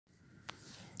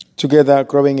Together,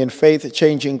 growing in faith,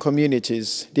 changing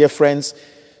communities. Dear friends,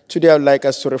 today I would like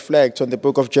us to reflect on the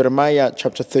book of Jeremiah,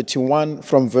 chapter 31,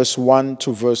 from verse 1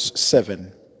 to verse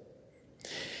 7.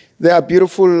 There are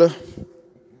beautiful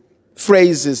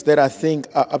phrases that I think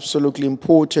are absolutely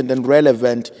important and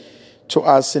relevant to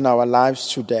us in our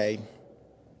lives today.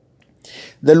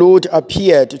 The Lord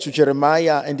appeared to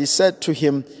Jeremiah and he said to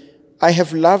him, I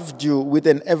have loved you with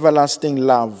an everlasting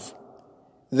love.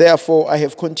 Therefore, I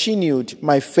have continued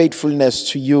my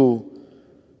faithfulness to you.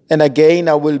 And again,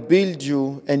 I will build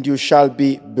you, and you shall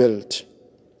be built.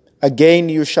 Again,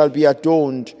 you shall be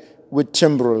adorned with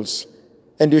timbrels,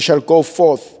 and you shall go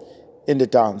forth in the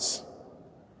dance.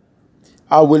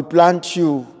 I will plant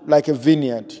you like a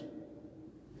vineyard.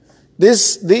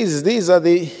 These are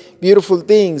the beautiful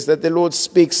things that the Lord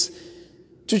speaks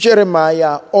to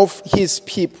Jeremiah of his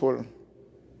people.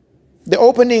 The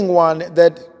opening one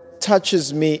that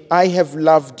touches me, I have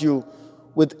loved you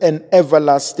with an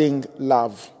everlasting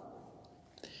love.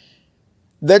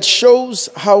 That shows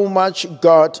how much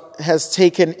God has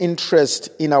taken interest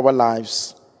in our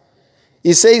lives.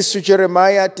 He says to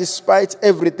Jeremiah, despite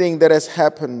everything that has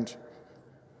happened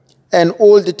and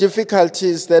all the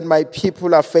difficulties that my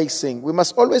people are facing, we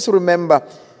must always remember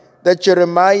that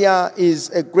Jeremiah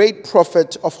is a great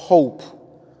prophet of hope.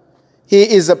 He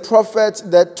is a prophet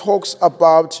that talks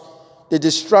about the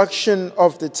destruction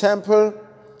of the temple.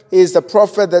 He is the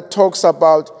prophet that talks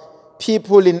about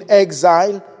people in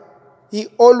exile. He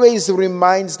always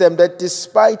reminds them that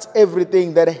despite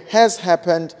everything that has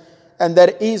happened and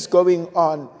that is going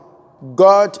on,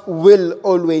 God will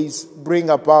always bring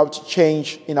about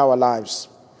change in our lives.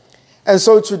 And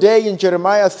so today in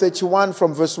Jeremiah 31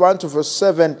 from verse 1 to verse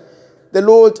 7, the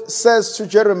Lord says to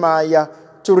Jeremiah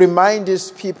to remind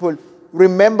his people,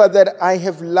 remember that I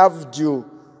have loved you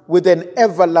with an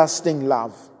everlasting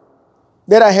love,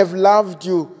 that I have loved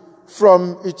you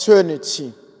from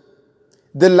eternity.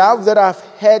 The love that I've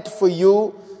had for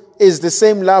you is the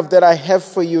same love that I have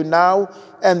for you now,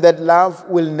 and that love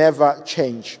will never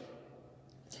change.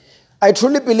 I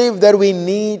truly believe that we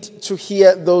need to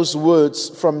hear those words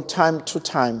from time to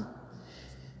time.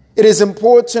 It is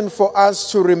important for us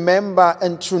to remember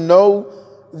and to know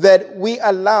that we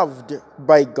are loved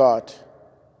by God.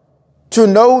 To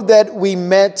know that we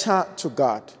matter to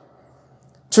God.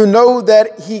 To know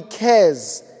that He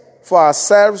cares for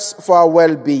ourselves, for our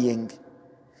well-being.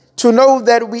 To know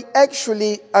that we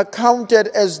actually are counted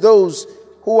as those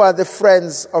who are the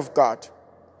friends of God.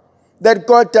 That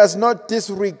God does not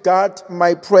disregard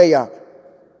my prayer.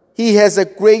 He has a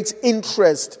great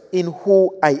interest in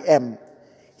who I am.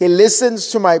 He listens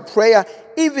to my prayer,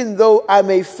 even though I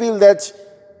may feel that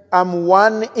I'm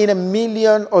one in a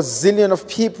million or zillion of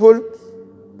people.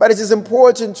 But it is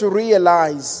important to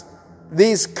realize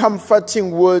these comforting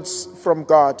words from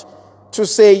God to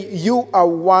say, you are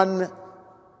one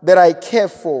that I care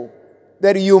for,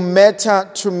 that you matter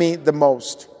to me the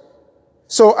most.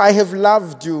 So I have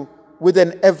loved you with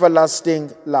an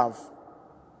everlasting love.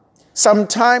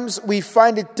 Sometimes we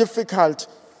find it difficult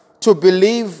to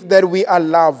believe that we are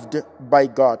loved by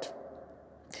God,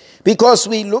 because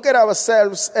we look at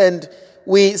ourselves and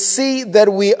we see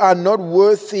that we are not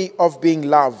worthy of being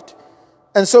loved.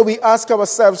 And so we ask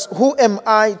ourselves, who am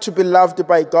I to be loved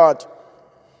by God?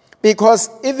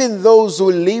 Because even those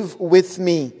who live with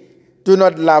me do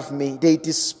not love me. They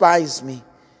despise me.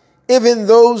 Even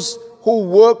those who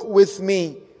work with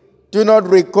me do not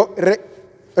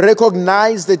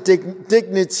recognize the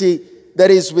dignity that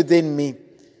is within me.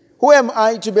 Who am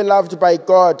I to be loved by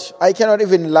God? I cannot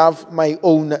even love my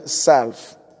own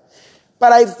self.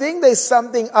 But I think there's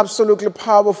something absolutely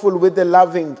powerful with the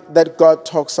loving that God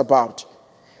talks about.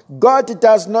 God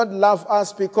does not love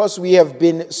us because we have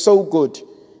been so good,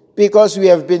 because we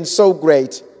have been so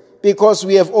great, because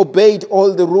we have obeyed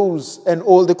all the rules and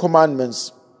all the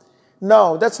commandments.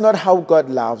 No, that's not how God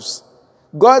loves.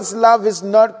 God's love is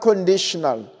not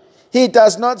conditional. He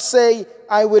does not say,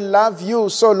 I will love you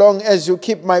so long as you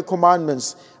keep my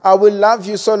commandments. I will love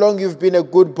you so long you've been a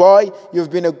good boy, you've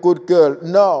been a good girl.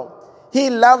 No. He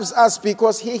loves us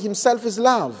because He Himself is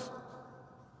love.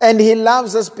 And He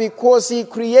loves us because He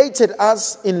created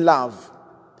us in love.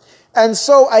 And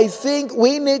so I think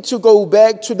we need to go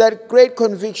back to that great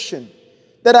conviction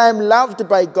that I am loved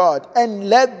by God, and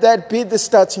let that be the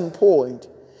starting point.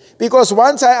 Because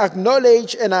once I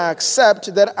acknowledge and I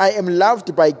accept that I am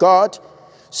loved by God,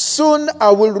 soon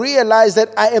I will realize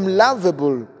that I am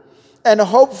lovable. And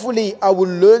hopefully I will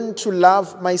learn to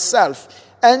love myself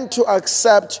and to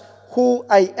accept who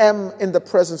I am in the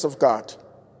presence of God.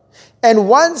 And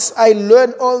once I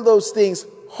learn all those things,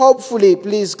 hopefully,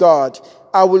 please God,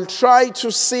 I will try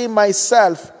to see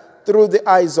myself through the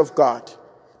eyes of God.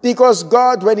 Because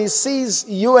God, when He sees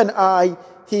you and I,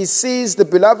 He sees the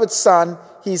beloved son,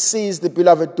 He sees the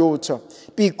beloved daughter.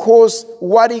 Because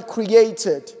what He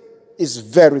created is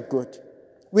very good.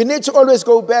 We need to always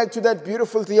go back to that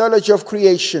beautiful theology of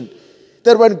creation.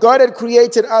 That when God had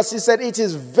created us, He said it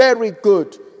is very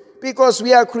good. Because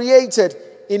we are created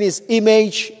in His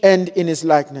image and in His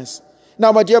likeness.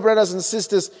 Now, my dear brothers and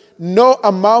sisters, no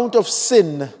amount of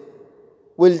sin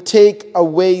will take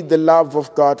away the love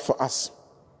of God for us.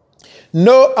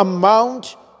 No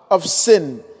amount of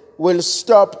sin will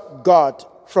stop God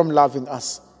from loving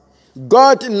us.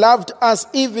 God loved us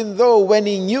even though when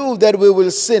He knew that we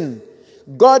will sin.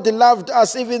 God loved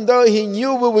us even though He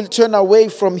knew we will turn away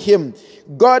from Him.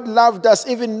 God loved us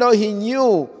even though He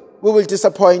knew we will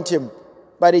disappoint Him.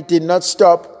 But He did not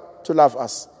stop to love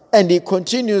us. And He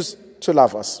continues to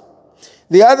love us.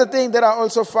 The other thing that I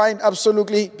also find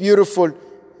absolutely beautiful,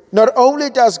 not only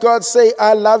does God say,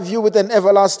 I love you with an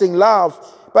everlasting love,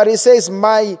 but He says,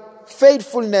 my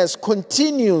faithfulness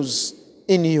continues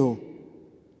in you.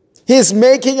 He's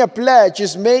making a pledge.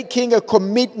 He's making a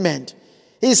commitment.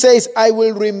 He says, I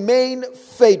will remain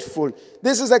faithful.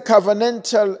 This is a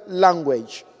covenantal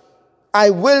language.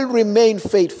 I will remain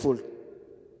faithful.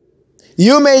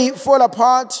 You may fall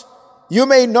apart. You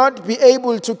may not be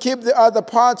able to keep the other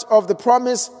parts of the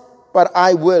promise, but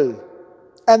I will.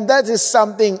 And that is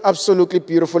something absolutely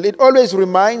beautiful. It always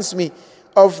reminds me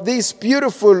of this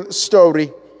beautiful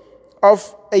story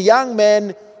of a young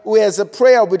man who has a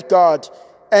prayer with God.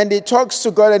 And he talks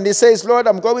to God and he says, Lord,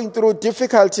 I'm going through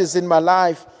difficulties in my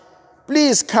life.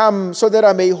 Please come so that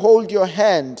I may hold your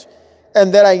hand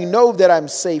and that I know that I'm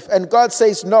safe. And God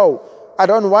says, no, I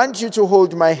don't want you to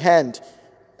hold my hand.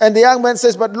 And the young man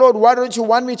says, but Lord, why don't you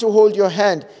want me to hold your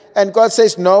hand? And God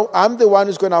says, no, I'm the one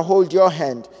who's going to hold your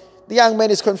hand. The young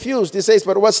man is confused. He says,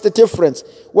 but what's the difference?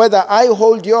 Whether I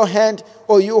hold your hand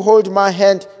or you hold my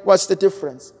hand, what's the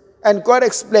difference? And God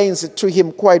explains it to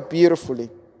him quite beautifully.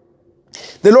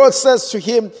 The Lord says to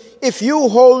him, if you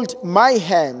hold my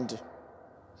hand,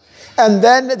 and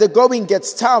then the going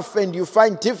gets tough and you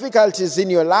find difficulties in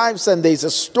your lives and there's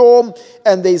a storm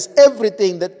and there's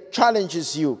everything that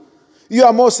challenges you, you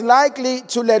are most likely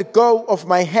to let go of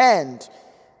my hand.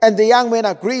 And the young man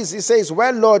agrees. He says,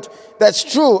 well, Lord, that's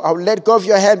true. I'll let go of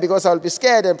your hand because I'll be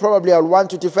scared and probably I'll want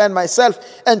to defend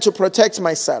myself and to protect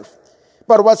myself.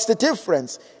 But what's the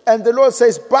difference? And the Lord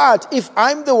says, but if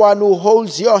I'm the one who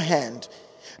holds your hand,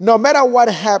 no matter what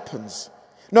happens,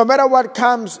 no matter what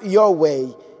comes your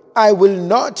way, I will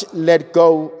not let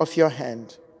go of your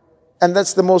hand. And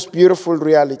that's the most beautiful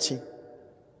reality.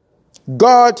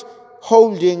 God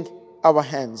holding our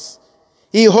hands.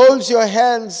 He holds your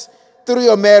hands through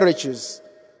your marriages.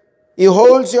 He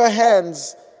holds your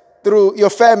hands through your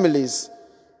families,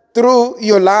 through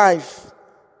your life,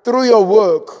 through your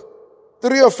work,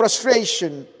 through your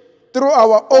frustration, through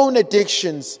our own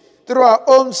addictions, through our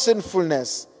own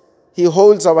sinfulness. He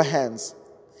holds our hands.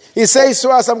 He says to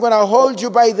us, I'm going to hold you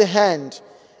by the hand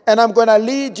and I'm going to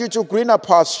lead you to greener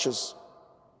pastures.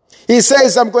 He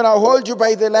says, I'm going to hold you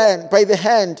by the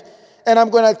hand and I'm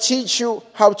going to teach you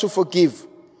how to forgive.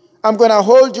 I'm going to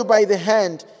hold you by the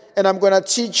hand and I'm going to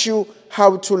teach you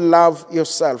how to love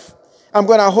yourself. I'm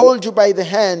going to hold you by the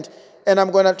hand and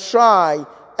I'm going to try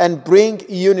and bring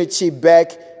unity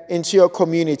back into your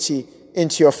community,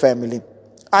 into your family.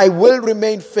 I will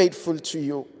remain faithful to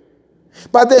you.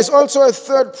 But there's also a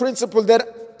third principle that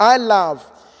I love.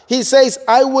 He says,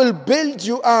 I will build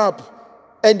you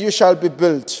up and you shall be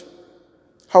built.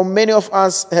 How many of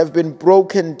us have been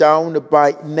broken down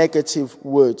by negative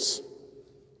words?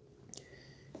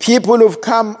 People who've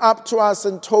come up to us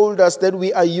and told us that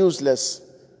we are useless,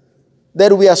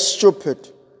 that we are stupid,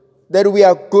 that we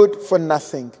are good for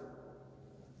nothing,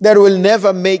 that we'll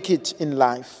never make it in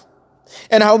life.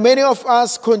 And how many of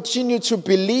us continue to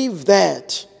believe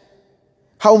that?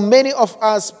 How many of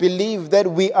us believe that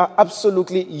we are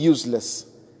absolutely useless?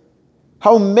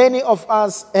 How many of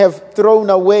us have thrown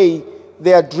away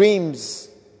their dreams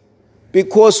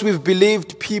because we've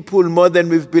believed people more than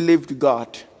we've believed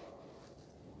God?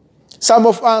 Some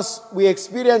of us, we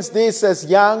experienced this as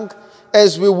young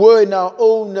as we were in our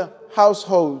own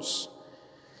households.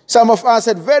 Some of us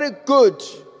had very good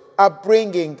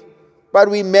upbringing, but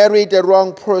we married the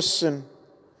wrong person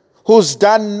who's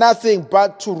done nothing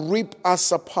but to rip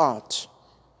us apart.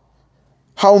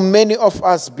 How many of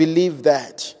us believe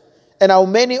that? And how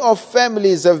many of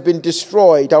families have been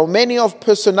destroyed? How many of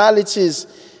personalities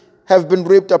have been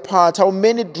ripped apart? How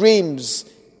many dreams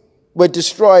were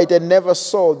destroyed and never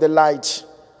saw the light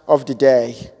of the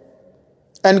day?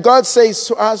 And God says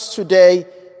to us today,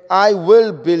 I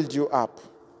will build you up.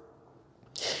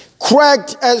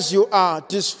 Cracked as you are,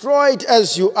 destroyed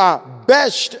as you are,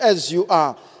 bashed as you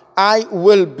are, I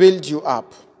will build you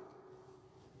up.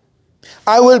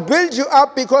 I will build you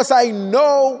up because I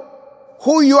know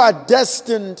who you are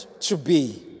destined to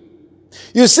be.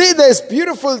 You see, there's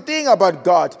beautiful thing about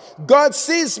God. God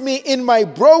sees me in my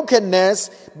brokenness,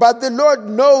 but the Lord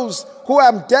knows who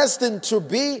I'm destined to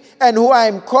be and who I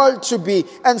am called to be.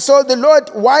 And so the Lord,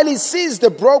 while He sees the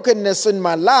brokenness in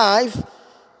my life,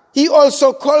 He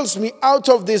also calls me out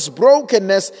of this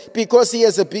brokenness because He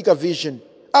has a bigger vision.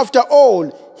 After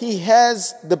all, He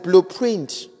has the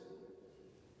blueprint.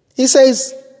 He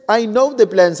says, I know the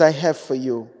plans I have for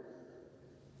you.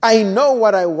 I know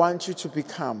what I want you to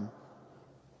become.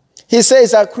 He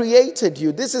says, I created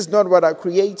you. This is not what I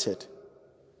created.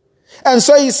 And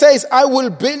so He says, I will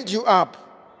build you up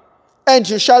and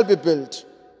you shall be built.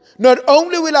 Not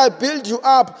only will I build you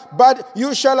up, but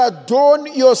you shall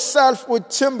adorn yourself with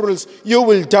timbrels. You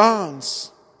will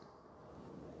dance.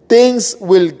 Things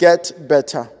will get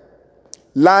better.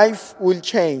 Life will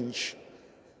change.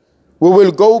 We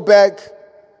will go back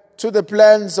to the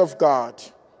plans of God.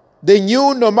 The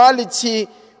new normality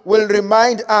will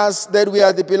remind us that we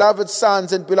are the beloved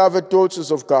sons and beloved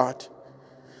daughters of God.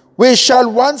 We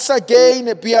shall once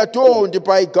again be adorned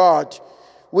by God.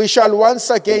 We shall once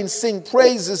again sing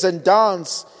praises and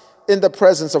dance in the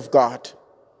presence of God.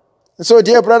 And so,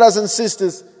 dear brothers and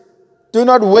sisters, do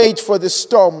not wait for the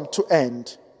storm to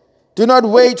end. Do not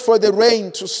wait for the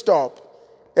rain to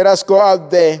stop. Let us go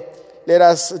out there. Let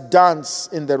us dance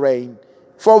in the rain.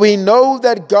 For we know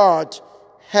that God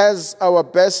has our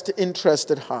best interest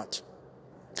at heart.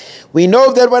 We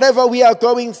know that whatever we are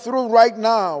going through right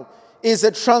now is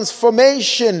a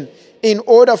transformation in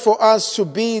order for us to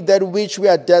be that which we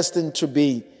are destined to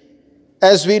be.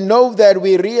 As we know that,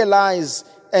 we realize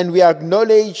and we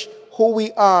acknowledge who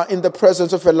we are in the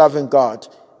presence of a loving God.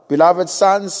 Beloved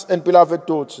sons and beloved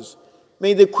daughters,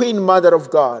 may the Queen Mother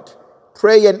of God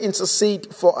pray and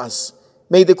intercede for us.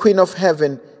 May the Queen of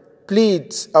Heaven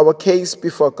plead our case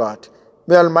before God.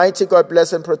 May Almighty God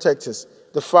bless and protect us,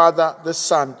 the Father, the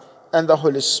Son, and the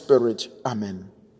Holy Spirit. Amen.